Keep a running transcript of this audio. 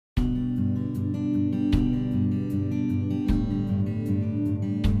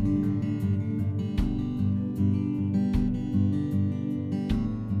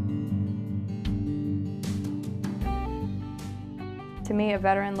me, a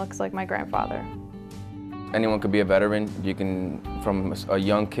veteran looks like my grandfather. Anyone could be a veteran. You can, from a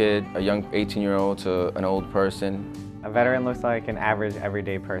young kid, a young 18-year-old to an old person. A veteran looks like an average,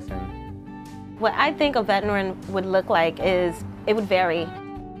 everyday person. What I think a veteran would look like is, it would vary.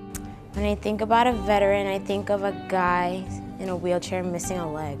 When I think about a veteran, I think of a guy in a wheelchair missing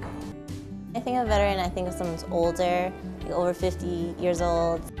a leg. I think of a veteran, I think of someone who's older, like over 50 years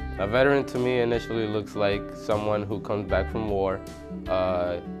old. A veteran to me initially looks like someone who comes back from war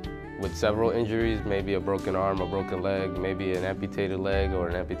with several injuries, maybe a broken arm, a broken leg, maybe an amputated leg or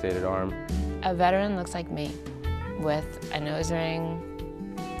an amputated arm. A veteran looks like me, with a nose ring,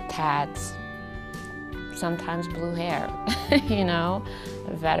 tats, sometimes blue hair, you know?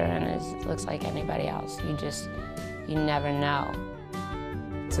 A veteran looks like anybody else. You never know.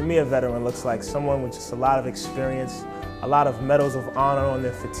 To me, a veteran looks like someone with just a lot of experience, a lot of medals of honor on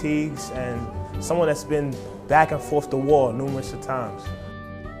their fatigues, and someone that's been back and forth to war numerous of times.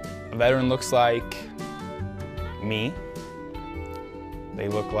 A veteran looks like me. They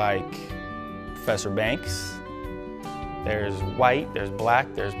look like Professor Banks. There's white, there's black,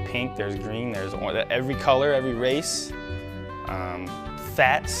 there's pink, there's green, there's every color, every race.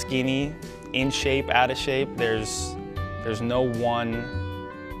 Fat, skinny, in shape, out of shape. There's no one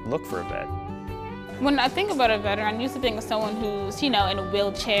look for a vet. When I think about a veteran, I used to think of someone who's, in a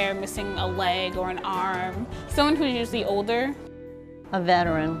wheelchair, missing a leg or an arm. Someone who's usually older. A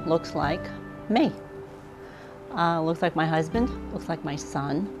veteran looks like me. Looks like my husband, looks like my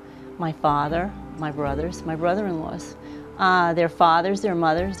son, my father, my brothers, my brother-in-laws. Their fathers, their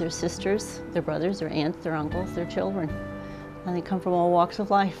mothers, their sisters, their brothers, their aunts, their uncles, their children. And they come from all walks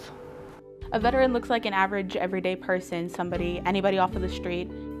of life. A veteran looks like an average, everyday person, anybody off of the street.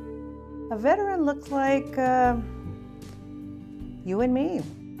 A veteran looks like you and me.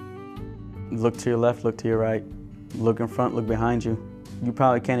 Look to your left, look to your right. Look in front, look behind you. You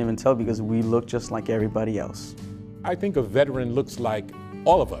probably can't even tell because we look just like everybody else. I think a veteran looks like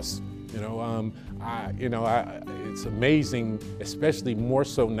all of us. It's amazing, especially more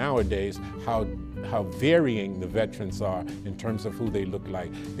so nowadays, how varying the veterans are in terms of who they look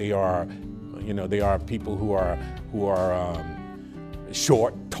like. They are people who are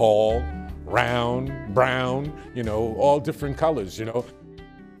short, tall, round, brown, all different colors,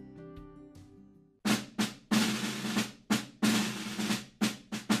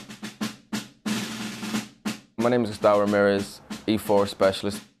 My name is Gustavo Ramirez, E4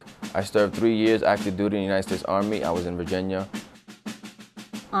 specialist. I served 3 years active duty in the United States Army. I was in Virginia.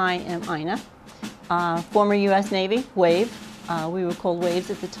 I am Ina, former U.S. Navy, WAVE. We were called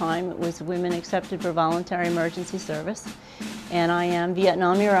WAVES at the time. It was Women Accepted for Voluntary Emergency Service. And I am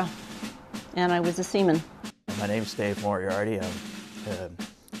Vietnam era, and I was a seaman. My name is Dave Moriarty. I'm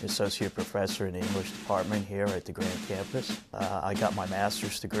Associate Professor in the English Department here at the Grand Campus. I got my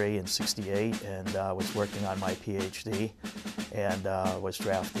master's degree in '68 and was working on my PhD and was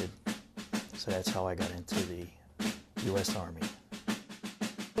drafted. So that's how I got into the U.S. Army.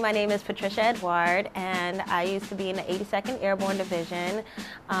 My name is Patricia Edward, and I used to be in the 82nd Airborne Division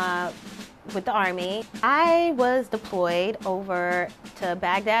with the Army. I was deployed over to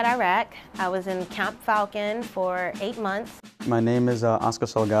Baghdad, Iraq. I was in Camp Falcon for 8 months. My name is Oscar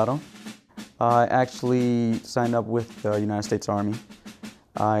Salgado. I actually signed up with the United States Army.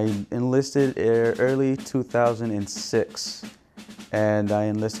 I enlisted early 2006, and I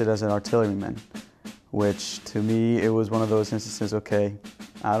enlisted as an artilleryman, which to me, it was one of those instances, okay,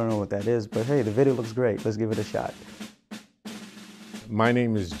 I don't know what that is, but hey, the video looks great, let's give it a shot. My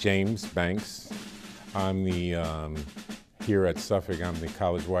name is James Banks. I'm here at Suffolk, I'm the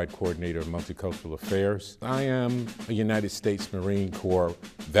college-wide coordinator of multicultural affairs. I am a United States Marine Corps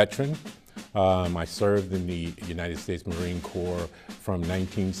veteran. I served in the United States Marine Corps from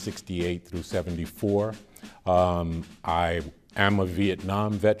 1968 through '74. I am a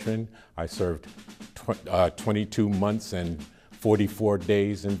Vietnam veteran. I served 22 months and 44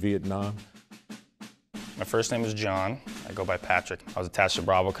 days in Vietnam. My first name is John. I go by Patrick. I was attached to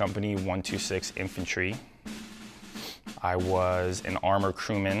Bravo Company 126 Infantry. I was an armor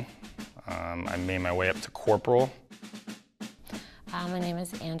crewman. I made my way up to corporal. My name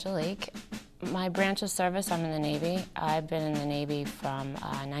is Angelique. My branch of service, I'm in the Navy. I've been in the Navy from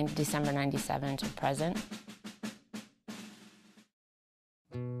December '97 to present.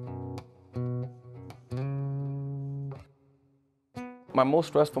 My most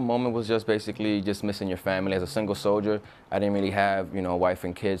stressful moment was just basically missing your family. As a single soldier, I didn't really have, a wife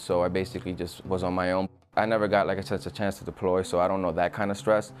and kids, so I basically just was on my own. I never got, like I said, a chance to deploy, so I don't know that kind of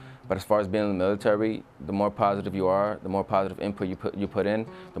stress. But as far as being in the military, the more positive you are, the more positive input you put in,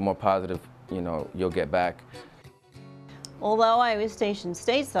 the more positive, you'll get back. Although I was stationed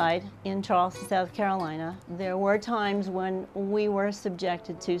stateside in Charleston, South Carolina, there were times when we were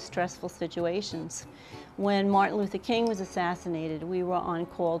subjected to stressful situations. When Martin Luther King was assassinated, we were on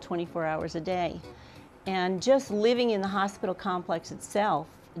call 24 hours a day. And just living in the hospital complex itself,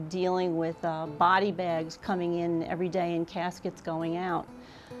 dealing with body bags coming in every day and caskets going out.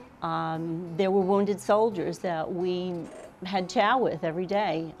 There were wounded soldiers that we had chow with every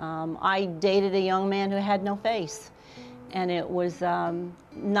day. I dated a young man who had no face. And it was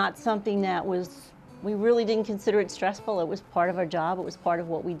not something that we really didn't consider it stressful. It was part of our job, it was part of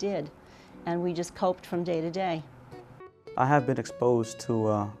what we did. And we just coped from day to day. I have been exposed to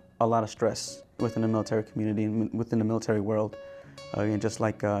a lot of stress within the military community and within the military world, and just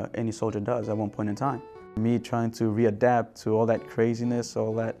like any soldier does at one point in time. Me trying to readapt to all that craziness,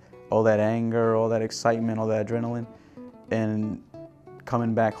 all that anger, all that excitement, all that adrenaline, and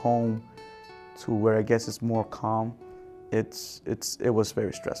coming back home to where I guess it's more calm. It was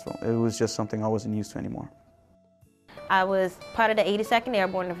very stressful. It was just something I wasn't used to anymore. I was part of the 82nd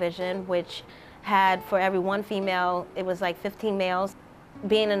Airborne Division, which had, for every one female, it was like 15 males.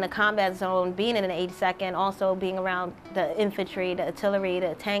 Being in the combat zone, being in the 82nd, also being around the infantry, the artillery,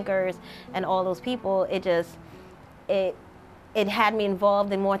 the tankers, and all those people, it had me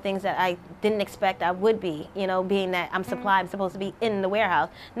involved in more things that I didn't expect I would be, you know, being that I'm supposed to be in the warehouse.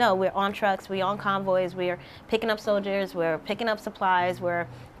 No, we're on trucks, we're on convoys, we're picking up soldiers, we're picking up supplies, we're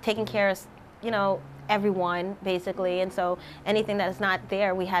taking care of, you know, everyone, basically. And so anything that is not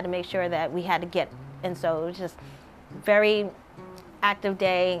there, we had to make sure that we had to get. And so it was just very active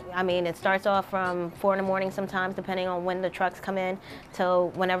day. I mean, it starts off from 4 in the morning sometimes, depending on when the trucks come in, till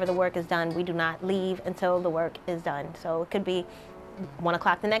whenever the work is done. We do not leave until the work is done. So it could be 1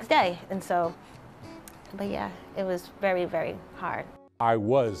 o'clock the next day. And so, but yeah, it was very, very hard. I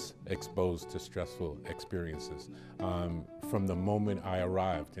was exposed to stressful experiences from the moment I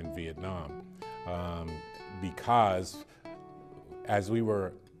arrived in Vietnam, because as we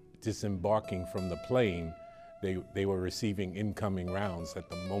were disembarking from the plane, they were receiving incoming rounds at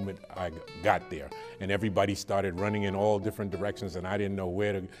the moment I got there, and everybody started running in all different directions, and I didn't know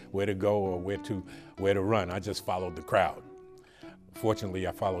where to go or where to run. I just followed the crowd. Fortunately,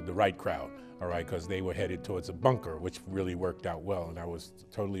 I followed the right crowd, all right, because they were headed towards a bunker, which really worked out well, and I was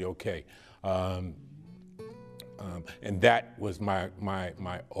totally okay. And that was my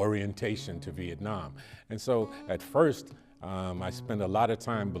orientation to Vietnam. And so at first, I spent a lot of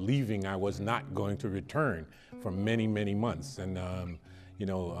time believing I was not going to return for many, many months. And, you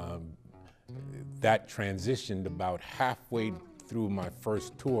know, that transitioned about halfway through my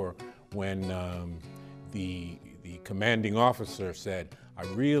first tour when the commanding officer said, I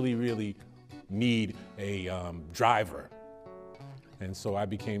really, really need a driver. And so I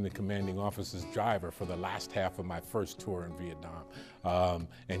became the commanding officer's driver for the last half of my first tour in Vietnam.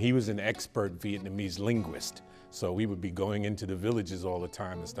 And he was an expert Vietnamese linguist. So we would be going into the villages all the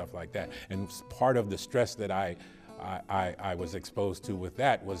time and stuff like that. And part of the stress that I was exposed to with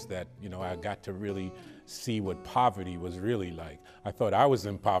that was that, you know, I got to really see what poverty was really like. I thought I was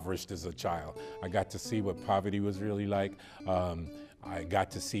impoverished as a child. I got to see what poverty was really like. I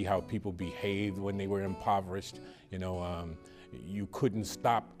got to see how people behaved when they were impoverished. You know, you couldn't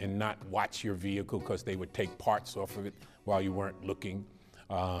stop and not watch your vehicle because they would take parts off of it while you weren't looking.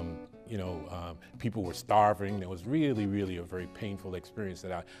 You know, people were starving. It was really, really a very painful experience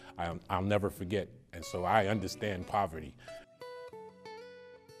that I'll never forget. And so I understand poverty.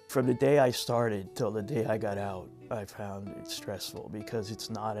 From the day I started till the day I got out, I found it stressful because it's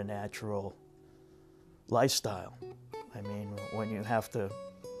not a natural lifestyle. I mean, when you have to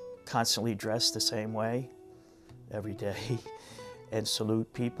constantly dress the same way every day and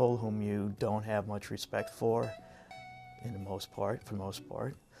salute people whom you don't have much respect for, for the most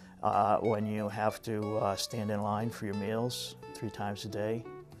part. When you have to stand in line for your meals 3 times a day,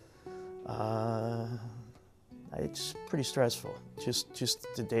 it's pretty stressful. Just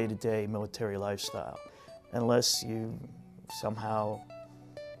the day-to-day military lifestyle, unless you somehow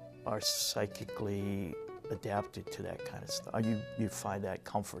are psychically adapted to that kind of stuff. You find that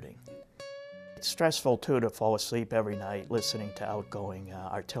comforting. It's stressful too to fall asleep every night listening to outgoing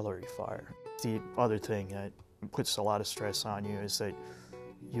artillery fire. The other thing that puts a lot of stress on you is that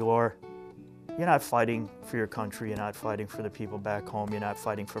you're not fighting for your country, you're not fighting for the people back home, you're not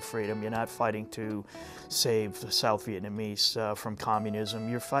fighting for freedom, you're not fighting to save the South Vietnamese from communism.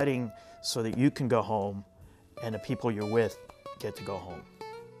 You're fighting so that you can go home and the people you're with get to go home.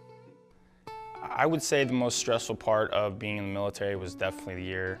 I would say the most stressful part of being in the military was definitely the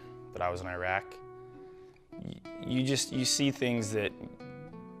year that I was in Iraq. You see things that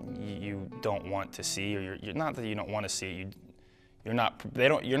you don't want to see, or you're not that you don't want to see it, you're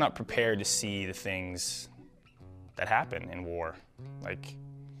not prepared to see the things that happen in war. Like,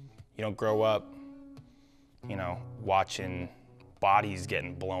 you don't grow up, you know, watching bodies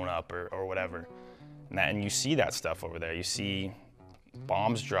getting blown up or whatever. And you see that stuff over there. You see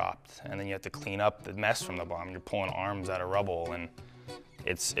bombs dropped, and then you have to clean up the mess from the bomb. You're pulling arms out of rubble, and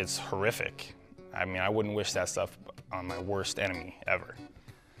it's horrific. I mean, I wouldn't wish that stuff on my worst enemy ever.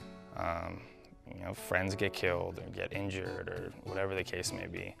 You know, friends get killed or get injured or whatever the case may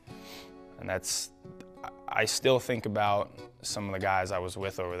be. And I still think about some of the guys I was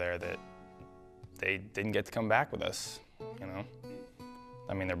with over there that they didn't get to come back with us, you know?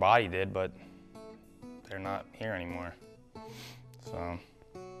 I mean, their body did, but they're not here anymore. So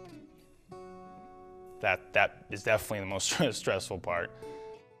that is definitely the most stressful part.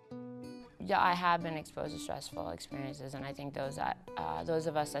 Yeah, I have been exposed to stressful experiences, and I think those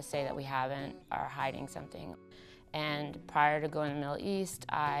of us that say that we haven't are hiding something. And prior to going to the Middle East,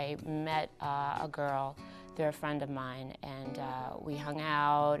 I met a girl through a friend of mine, and we hung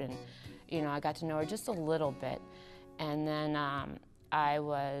out, and you know, I got to know her just a little bit. And then I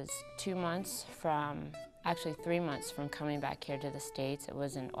was 2 months from, actually 3 months from coming back here to the States. It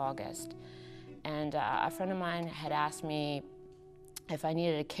was in August. And a friend of mine had asked me if I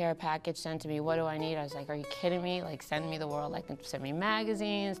needed a care package sent to me. What do I need? I was like, are you kidding me? Like, send me the world. Like, send me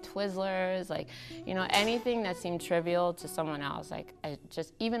magazines, Twizzlers, like, you know, anything that seemed trivial to someone else. Like,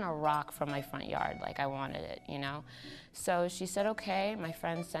 even a rock from my front yard, like, I wanted it, you know? So she said, okay. My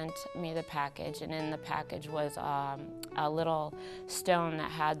friend sent me the package, and in the package was a little stone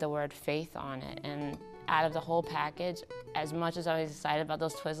that had the word faith on it. And out of the whole package, as much as I was excited about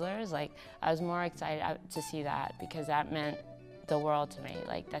those Twizzlers, like, I was more excited to see that, because that meant the world to me,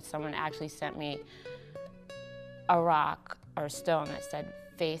 like that someone actually sent me a rock or a stone that said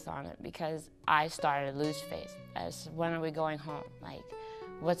faith on it, because I started to lose faith. As when are we going home? Like,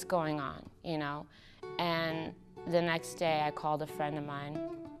 what's going on, you know? And the next day I called a friend of mine,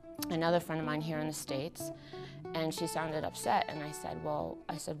 another friend of mine here in the States, and she sounded upset, and I said,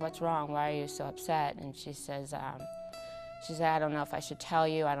 what's wrong? Why are you so upset? And she says, I don't know if I should tell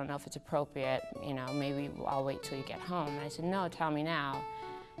you. I don't know if it's appropriate. You know, maybe I'll wait till you get home. And I said, no, tell me now.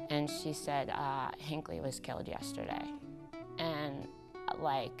 And she said, Hinckley was killed yesterday. And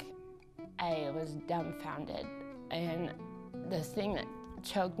like, I was dumbfounded. And the thing that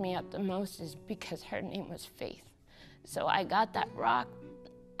choked me up the most is because her name was Faith. So I got that rock.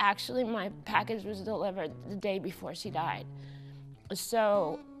 Actually, my package was delivered the day before she died.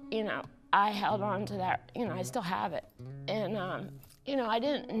 So, you know, I held on to that, you know, I still have it. And, you know, I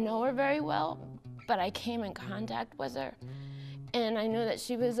didn't know her very well, but I came in contact with her. And I knew that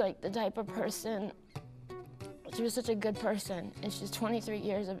she was like the type of person, she was such a good person, and she's 23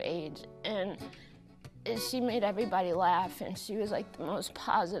 years of age. And she made everybody laugh, and she was like the most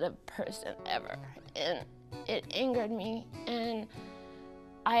positive person ever. And it angered me, and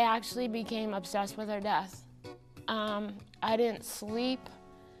I actually became obsessed with her death. I didn't sleep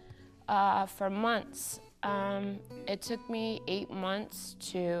for months. It took me 8 months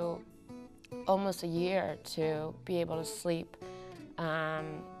to almost a year to be able to sleep.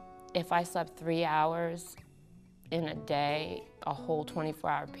 If I slept 3 hours in a day, a whole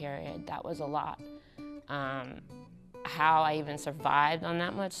 24-hour period, that was a lot. How I even survived on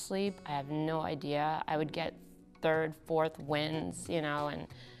that much sleep, I have no idea. I would get third, fourth winds, you know, and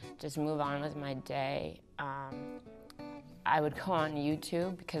just move on with my day. I would go on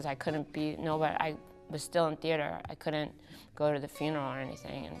YouTube because I couldn't be, I was still in theater. I couldn't go to the funeral or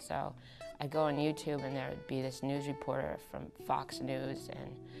anything, and so I'd go on YouTube, and there would be this news reporter from Fox News,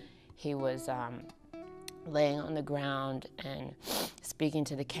 and he was laying on the ground and speaking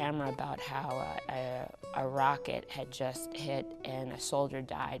to the camera about how a rocket had just hit and a soldier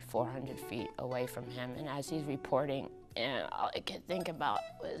died 400 feet away from him. And as he's reporting, and all I could think about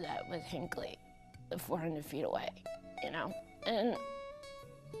was Hinckley, 400 feet away, you know? And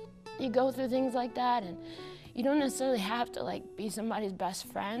you go through things like that, and you don't necessarily have to like be somebody's best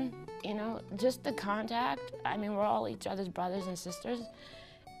friend, you know? Just the contact. I mean, we're all each other's brothers and sisters,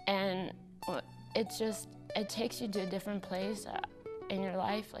 and it takes you to a different place in your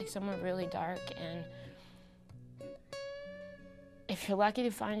life, like somewhere really dark. And if you're lucky to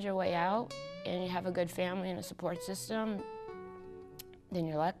find your way out and you have a good family and a support system, then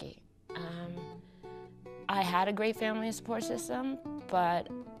you're lucky. I had a great family and support system, but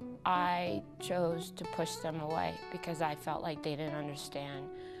I chose to push them away because I felt like they didn't understand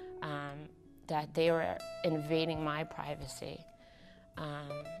that they were invading my privacy.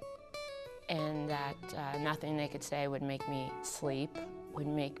 And that nothing they could say would make me sleep would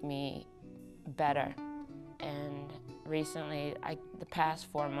make me better. And recently, the past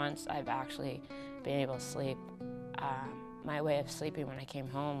 4 months, I've actually been able to sleep. My way of sleeping when I came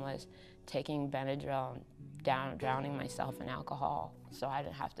home was taking Benadryl and drowning myself in alcohol so I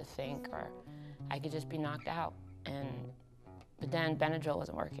didn't have to think, or I could just be knocked out. But then Benadryl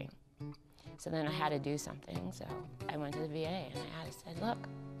wasn't working. So then I had to do something, so I went to the VA and I said, look,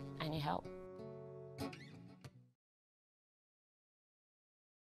 I need help.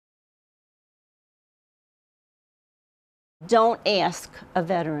 Don't ask a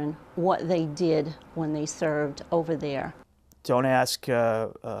veteran what they did when they served over there. Don't ask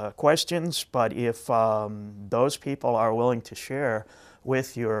questions, but if those people are willing to share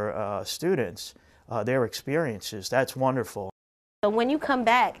with your students their experiences, that's wonderful. So when you come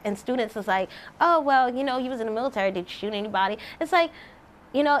back and students is like, oh, well, you know, you was in the military, did you shoot anybody? It's like,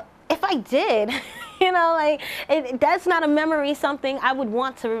 you know, if I did, you know, like, that's not a memory, something I would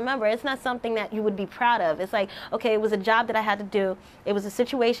want to remember. It's not something that you would be proud of. It's like, okay, it was a job that I had to do. It was a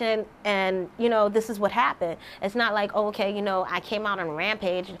situation, and, you know, this is what happened. It's not like, oh, okay, you know, I came out on a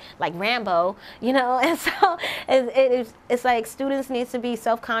rampage like Rambo, you know, and so it's like students need to be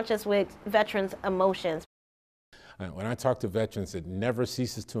self-conscious with veterans' emotions. When I talk to veterans, it never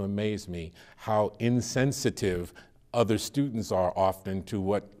ceases to amaze me how insensitive other students are often to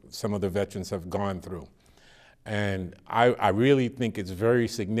what some of the veterans have gone through. And I really think it's very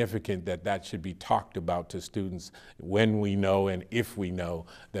significant that that should be talked about to students when we know and if we know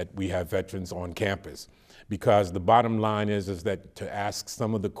that we have veterans on campus. Because the bottom line is that to ask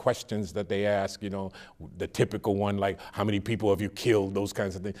some of the questions that they ask, you know, the typical one like, how many people have you killed, those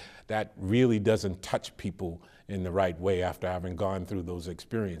kinds of things, that really doesn't touch people in the right way after having gone through those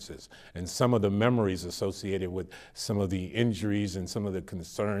experiences. And some of the memories associated with some of the injuries and some of the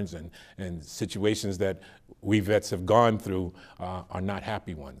concerns and situations that we vets have gone through are not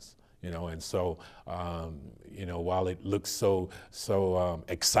happy ones. You know, and so, you know, while it looks so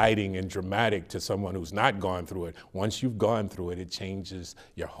exciting and dramatic to someone who's not gone through it, once you've gone through it, it changes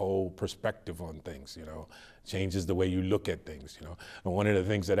your whole perspective on things, you know, changes the way you look at things, you know. And one of the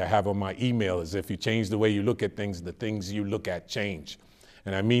things that I have on my email is if you change the way you look at things, the things you look at change.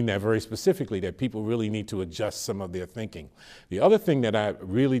 And I mean that very specifically, that people really need to adjust some of their thinking. The other thing that I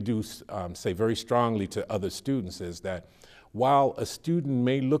really do say very strongly to other students is that while a student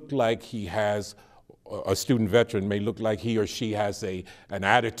may look like he has, a student veteran may look like he or she has an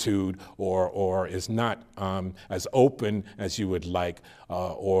attitude or is not as open as you would like,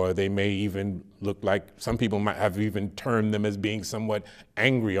 or they may even look like, some people might have even termed them as being somewhat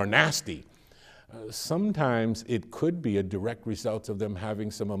angry or nasty. Sometimes it could be a direct result of them having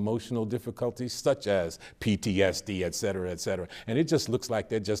some emotional difficulties, such as PTSD, et cetera, and it just looks like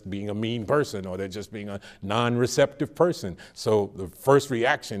they're just being a mean person or they're just being a non-receptive person. So the first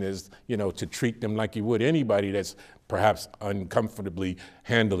reaction is, you know, to treat them like you would anybody that's perhaps uncomfortably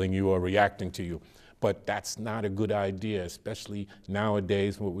handling you or reacting to you. But that's not a good idea, especially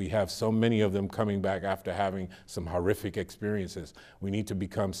nowadays when we have so many of them coming back after having some horrific experiences. We need to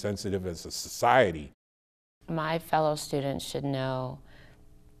become sensitive as a society. My fellow students should know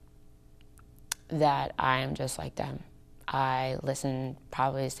that I am just like them. I listen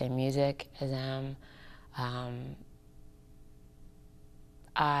probably the same music as them.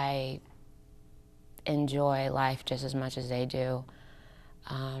 I enjoy life just as much as they do.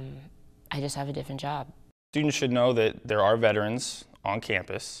 I just have a different job. Students should know that there are veterans on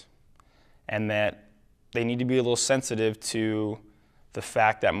campus and that they need to be a little sensitive to the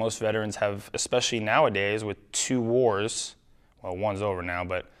fact that most veterans have, especially nowadays with 2 wars, well, one's over now,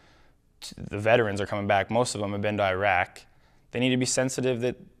 but the veterans are coming back. Most of them have been to Iraq. They need to be sensitive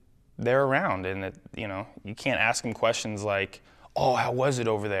that they're around and that, you know, you can't ask them questions like, oh, how was it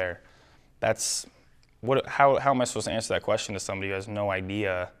over there? That's, how am I supposed to answer that question to somebody who has no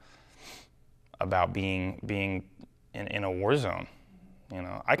idea about being in a war zone? You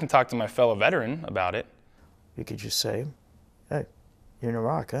know, I can talk to my fellow veteran about it. You could just say, hey, you're in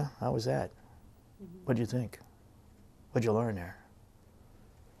Iraq, huh? How was that? What'd you think? What'd you learn there?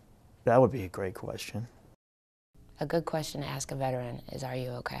 That would be a great question. A good question to ask a veteran is, are you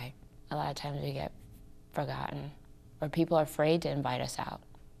okay? A lot of times we get forgotten, or people are afraid to invite us out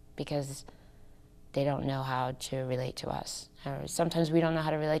because they don't know how to relate to us. Or sometimes we don't know how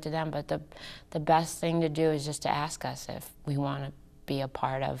to relate to them, but the best thing to do is just to ask us if we want to be a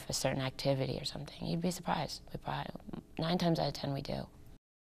part of a certain activity or something. You'd be surprised. 9 times out of 10 we do.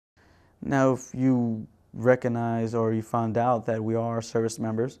 Now, if you recognize or you found out that we are service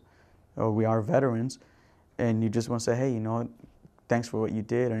members or we are veterans, and you just want to say, hey, you know what, thanks for what you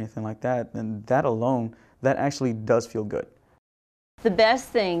did or anything like that, then that alone, that actually does feel good. The best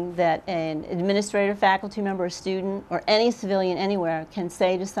thing that an administrator, faculty member, a student, or any civilian anywhere can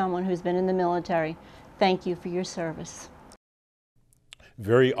say to someone who's been in the military, thank you for your service.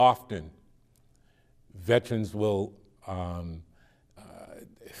 Very often, veterans will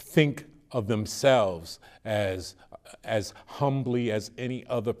think of themselves as humbly as any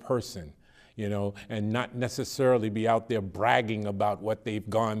other person, you know, and not necessarily be out there bragging about what they've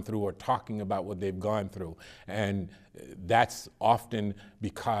gone through or talking about what they've gone through. And that's often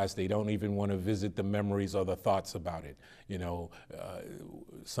because they don't even want to visit the memories or the thoughts about it. You know,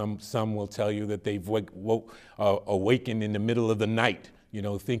 some will tell you that they've awakened in the middle of the night, you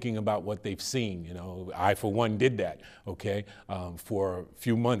know, thinking about what they've seen. You know, I, for one, did that, okay, for a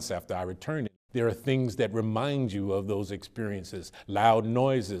few months after I returned. There are things that remind you of those experiences, loud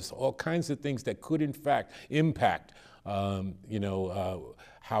noises, all kinds of things that could, in fact, impact, you know,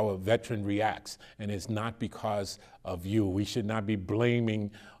 how a veteran reacts. And it's not because of you. We should not be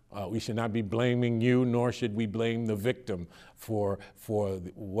blaming you, nor should we blame the victim for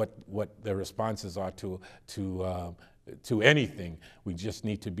what their responses are to anything. We just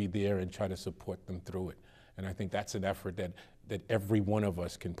need to be there and try to support them through it. And I think that's an effort that every one of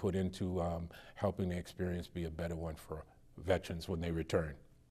us can put into helping the experience be a better one for veterans when they return.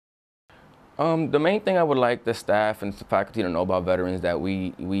 The main thing I would like the staff and the faculty to know about veterans, that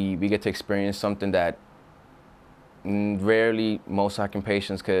we get to experience something that rarely most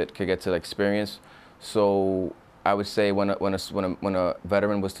occupations could get to experience. So I would say when a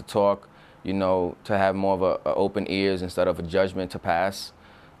veteran was to talk, you know, to have more of a open ears instead of a judgment to pass.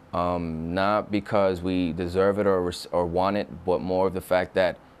 Not because we deserve it or want it, but more of the fact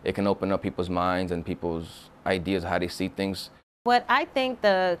that it can open up people's minds and people's ideas of how they see things. What I think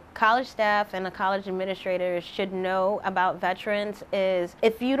the college staff and the college administrators should know about veterans is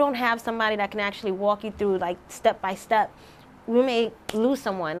if you don't have somebody that can actually walk you through like step by step, we may lose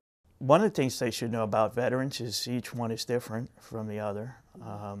someone. One of the things they should know about veterans is each one is different from the other.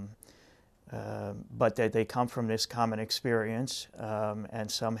 But that they come from this common experience, and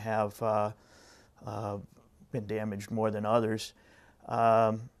some have been damaged more than others.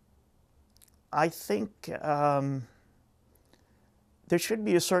 I think there should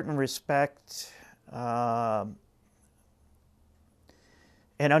be a certain respect and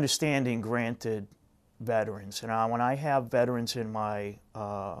understanding granted veterans. And when I have veterans in my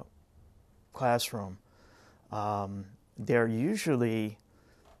classroom, they're usually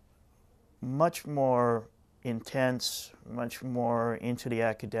much more intense, much more into the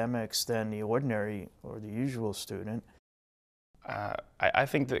academics than the ordinary or the usual student. I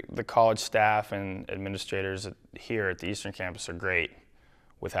think that the college staff and administrators here at the Eastern Campus are great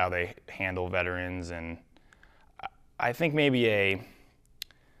with how they handle veterans, and I think maybe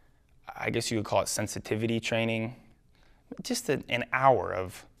I guess you would call it sensitivity training, just an hour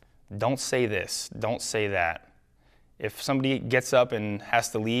of don't say this, don't say that. If somebody gets up and has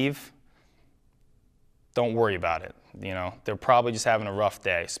to leave, don't worry about it. You know, they're probably just having a rough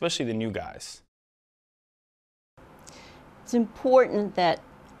day, especially the new guys. It's important that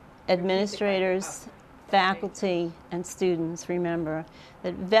administrators, faculty, and students remember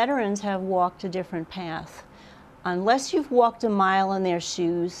that veterans have walked a different path. Unless you've walked a mile in their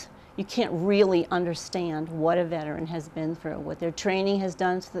shoes, you can't really understand what a veteran has been through, what their training has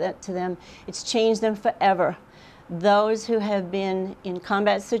done to them. It's changed them forever. Those who have been in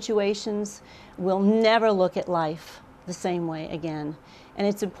combat situations will never look at life the same way again. And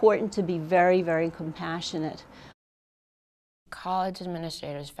it's important to be very, very compassionate. College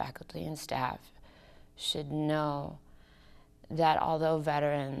administrators, faculty, and staff should know that although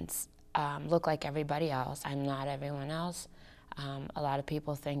veterans look like everybody else, I'm not everyone else. A lot of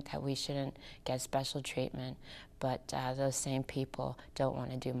people think that we shouldn't get special treatment, but those same people don't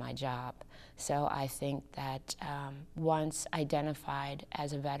want to do my job. So I think that once identified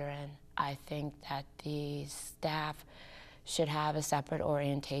as a veteran, I think that the staff should have a separate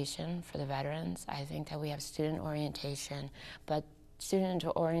orientation for the veterans. I think that we have student orientation, but student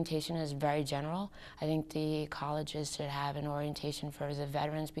orientation is very general. I think the colleges should have an orientation for the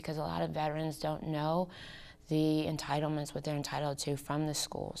veterans because a lot of veterans don't know the entitlements, what they're entitled to from the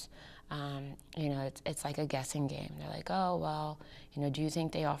schools. You know, it's like a guessing game. They're like, oh, well, you know, do you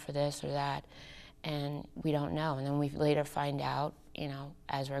think they offer this or that? And we don't know. And then we later find out, you know,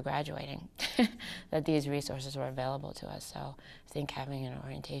 as we're graduating, that these resources were available to us. So I think having an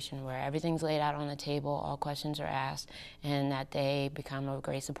orientation where everything's laid out on the table, all questions are asked, and that they become a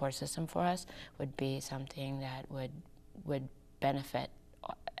great support system for us would be something that would benefit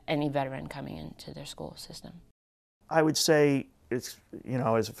any veteran coming into their school system. I would say, it's, you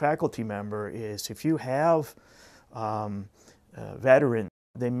know, as a faculty member, is if you have veteran,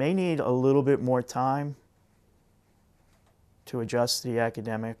 they may need a little bit more time to adjust to the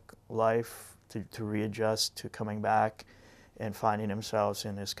academic life, to readjust to coming back and finding themselves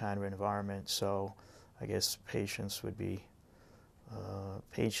in this kind of environment. So I guess patience would be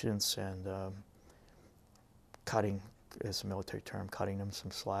patience and cutting, as a military term, cutting them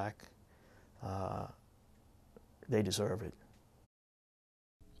some slack. They deserve it.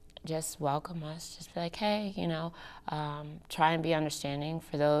 Just welcome us, just be like, hey, you know, try and be understanding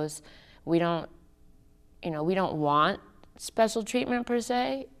for those. We don't want special treatment per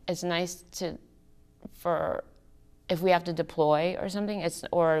se. It's nice for if we have to deploy or something,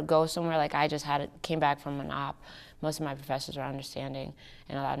 or go somewhere, like I just came back from an op. Most of my professors are understanding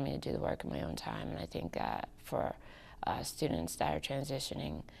and allowed me to do the work in my own time. And I think that for students that are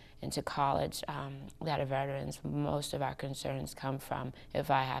transitioning into college that are veterans, most of our concerns come from, if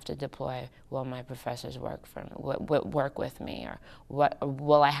I have to deploy, will my professors work with me, or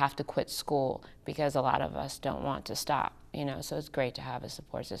will I have to quit school? Because a lot of us don't want to stop, you know. So it's great to have a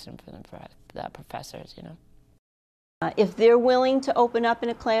support system for the professors, you know. If they're willing to open up in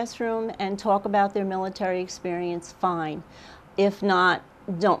a classroom and talk about their military experience, fine. If not,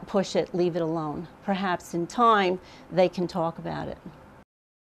 don't push it, leave it alone. Perhaps in time, they can talk about it.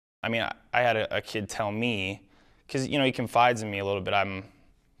 I mean, I had a kid tell me, because, you know, he confides in me a little bit. I'm,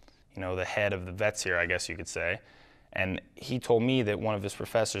 you know, the head of the vets here, I guess you could say. And he told me that one of his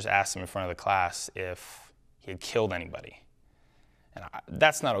professors asked him in front of the class if he had killed anybody. And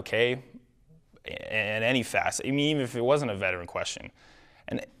that's not okay in any facet. I mean, even if it wasn't a veteran question.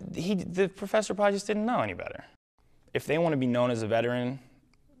 And the professor probably just didn't know any better. If they want to be known as a veteran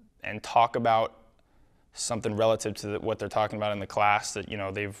and talk about something relative to what they're talking about in the class that, you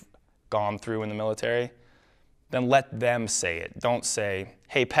know, they've gone through in the military, then let them say it. Don't say,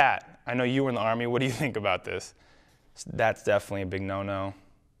 hey, Pat, I know you were in the Army. What do you think about this? That's definitely a big no-no.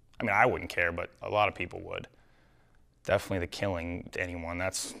 I mean, I wouldn't care, but a lot of people would. Definitely the killing anyone,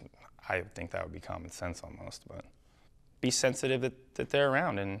 I think that would be common sense almost. But be sensitive that they're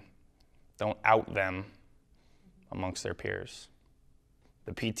around and don't out them amongst their peers.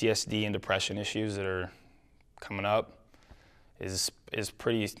 The PTSD and depression issues that are coming up is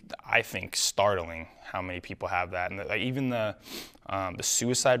pretty, I think, startling how many people have that. And even the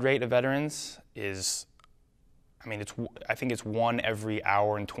suicide rate of veterans is, I mean, I think it's 1 every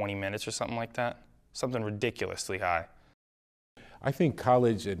hour and 20 minutes or something like that. Something ridiculously high. I think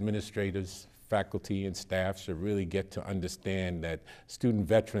college administrators, faculty, and staff should really get to understand that student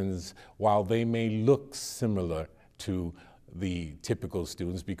veterans, while they may look similar to the typical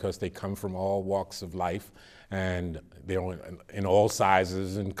students because they come from all walks of life and they're in all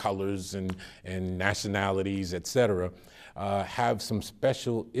sizes and colors and nationalities, et cetera, have some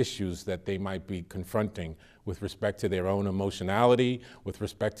special issues that they might be confronting with respect to their own emotionality, with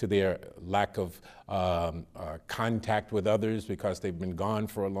respect to their lack of contact with others because they've been gone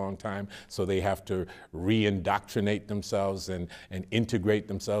for a long time, so they have to re-indoctrinate themselves and integrate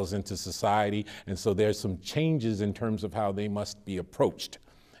themselves into society. And so there's some changes in terms of how they must be approached.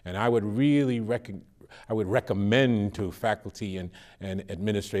 And I would really recommend to faculty and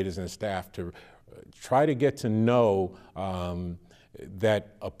administrators and staff to try to get to know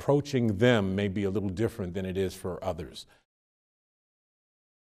that approaching them may be a little different than it is for others.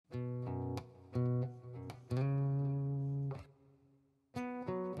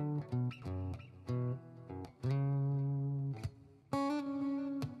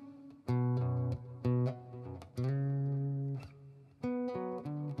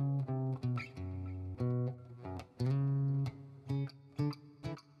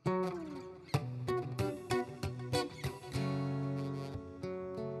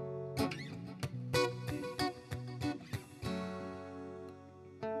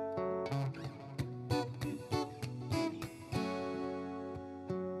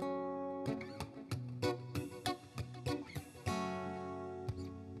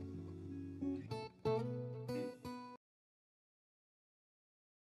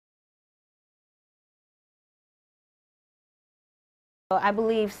 I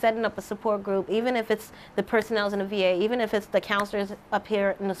believe setting up a support group, even if it's the personnel in the VA, even if it's the counselors up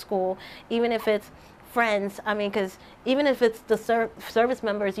here in the school, even if it's friends, I mean, because even if it's the service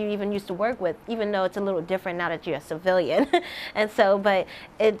members you even used to work with, even though it's a little different now that you're a civilian. And so, but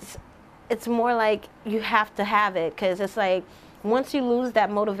it's more like you have to have it, because it's like, once you lose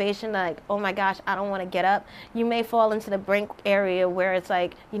that motivation, like, oh my gosh, I don't want to get up, you may fall into the brink area where it's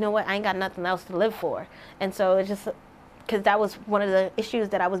like, you know what, I ain't got nothing else to live for. And so it's just, because that was one of the issues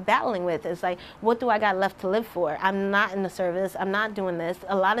that I was battling with. It's like, what do I got left to live for? I'm not in the service. I'm not doing this.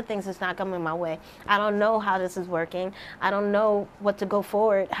 A lot of things is not coming my way. I don't know how this is working. I don't know what to go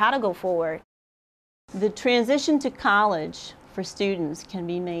forward, how to go forward. The transition to college for students can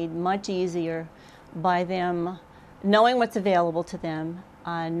be made much easier by them knowing what's available to them,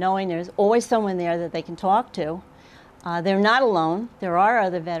 knowing there's always someone there that they can talk to. They're not alone. There are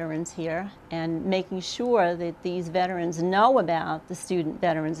other veterans here, and making sure that these veterans know about the Student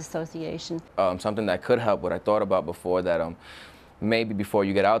Veterans Association. Something that could help, what I thought about before, that maybe before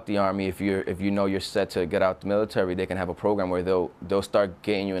you get out the Army, if you know you're set to get out the military, they can have a program where they'll start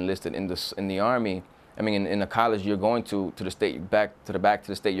getting you enlisted in the Army. I mean, in the college you're going to the state, back to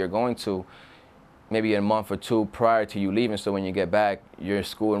the state you're going to, maybe a month or two prior to you leaving, so when you get back, your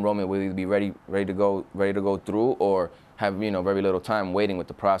school enrollment will either be ready to go through, or have very little time waiting with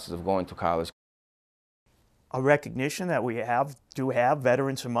the process of going to college. A recognition that we do have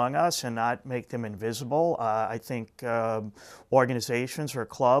veterans among us and not make them invisible. I think organizations or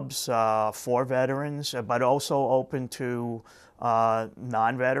clubs for veterans, but also open to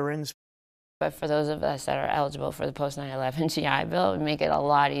non-veterans. But for those of us that are eligible for the post 9/11 GI Bill, it would make it a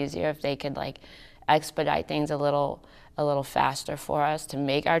lot easier if they could expedite things a little faster for us to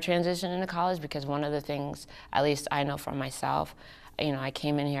make our transition into college, because one of the things, at least I know for myself, I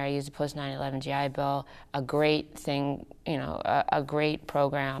came in here, I used the post 9/11 GI Bill, a great thing, a great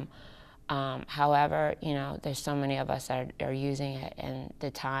program. However, there's so many of us that are using it, and the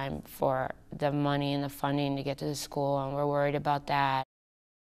time for the money and the funding to get to the school, and we're worried about that.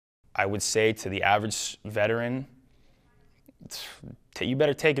 I would say to the average veteran, you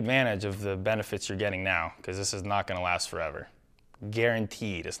better take advantage of the benefits you're getting now, because this is not going to last forever.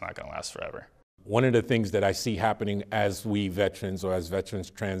 Guaranteed it's not going to last forever. One of the things that I see happening as we veterans, or as veterans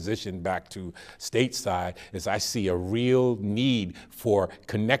transition back to stateside, is I see a real need for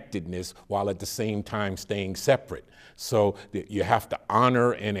connectedness while at the same time staying separate. So you have to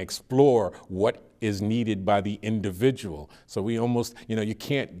honor and explore what is needed by the individual. So we almost, you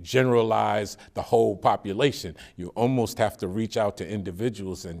can't generalize the whole population. You almost have to reach out to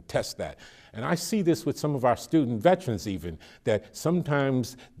individuals and test that. And I see this with some of our student veterans even, that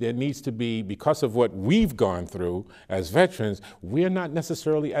sometimes there needs to be, because of what we've gone through as veterans, we're not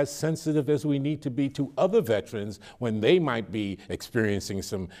necessarily as sensitive as we need to be to other veterans when they might be experiencing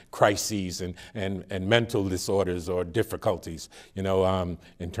some crises and mental disorders or difficulties, in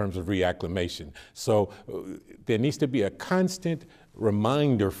terms of reacclimation. So there needs to be a constant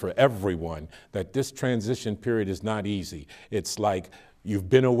reminder for everyone that this transition period is not easy. It's like you've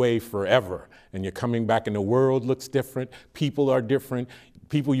been away forever and you're coming back and the world looks different, people are different,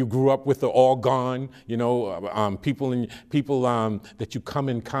 people you grew up with are all gone, people that you come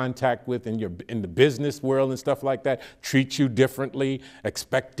in contact with in the business world and stuff like that treat you differently,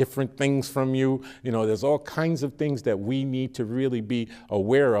 expect different things from you. There's all kinds of things that we need to really be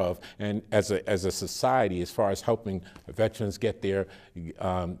aware of, and as a society, as far as helping veterans get there,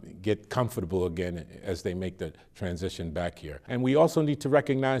 get comfortable again as they make the transition back here. And we also need to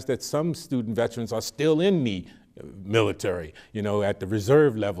recognize that some student veterans are still in the military, at the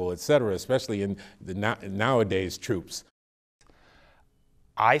reserve level, et cetera, especially in the nowadays troops.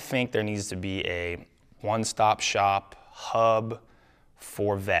 I think there needs to be a one-stop shop hub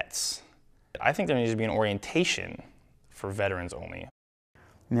for vets. I think there needs to be an orientation for veterans only.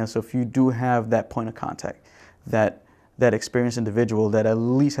 So if you do have that point of contact, that experienced individual that at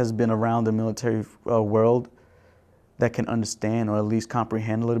least has been around the military world, that can understand or at least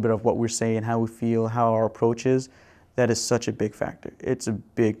comprehend a little bit of what we're saying, how we feel, how our approach is, that is such a big factor. It's a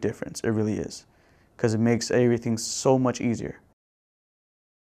big difference, it really is, because it makes everything so much easier.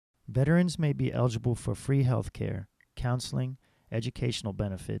 Veterans may be eligible for free health care, counseling, educational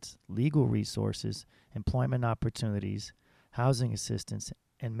benefits, legal resources, employment opportunities, housing assistance,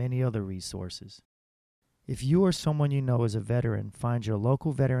 and many other resources. If you or someone you know is a veteran, find your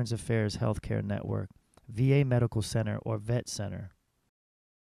local Veterans Affairs Healthcare Network, VA Medical Center, or Vet Center.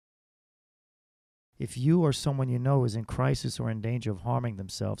 If you or someone you know is in crisis or in danger of harming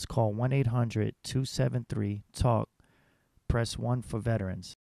themselves, call 1-800-273-TALK, press 1 for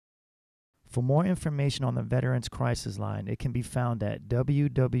veterans. For more information on the Veterans Crisis Line, it can be found at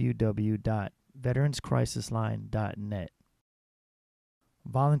www.veteranscrisisline.net.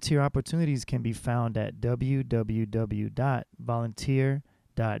 Volunteer opportunities can be found at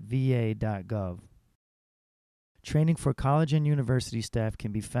www.volunteer.va.gov. Training for college and university staff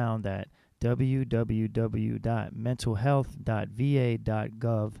can be found at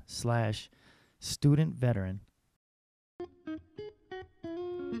www.mentalhealth.va.gov/student-veteran.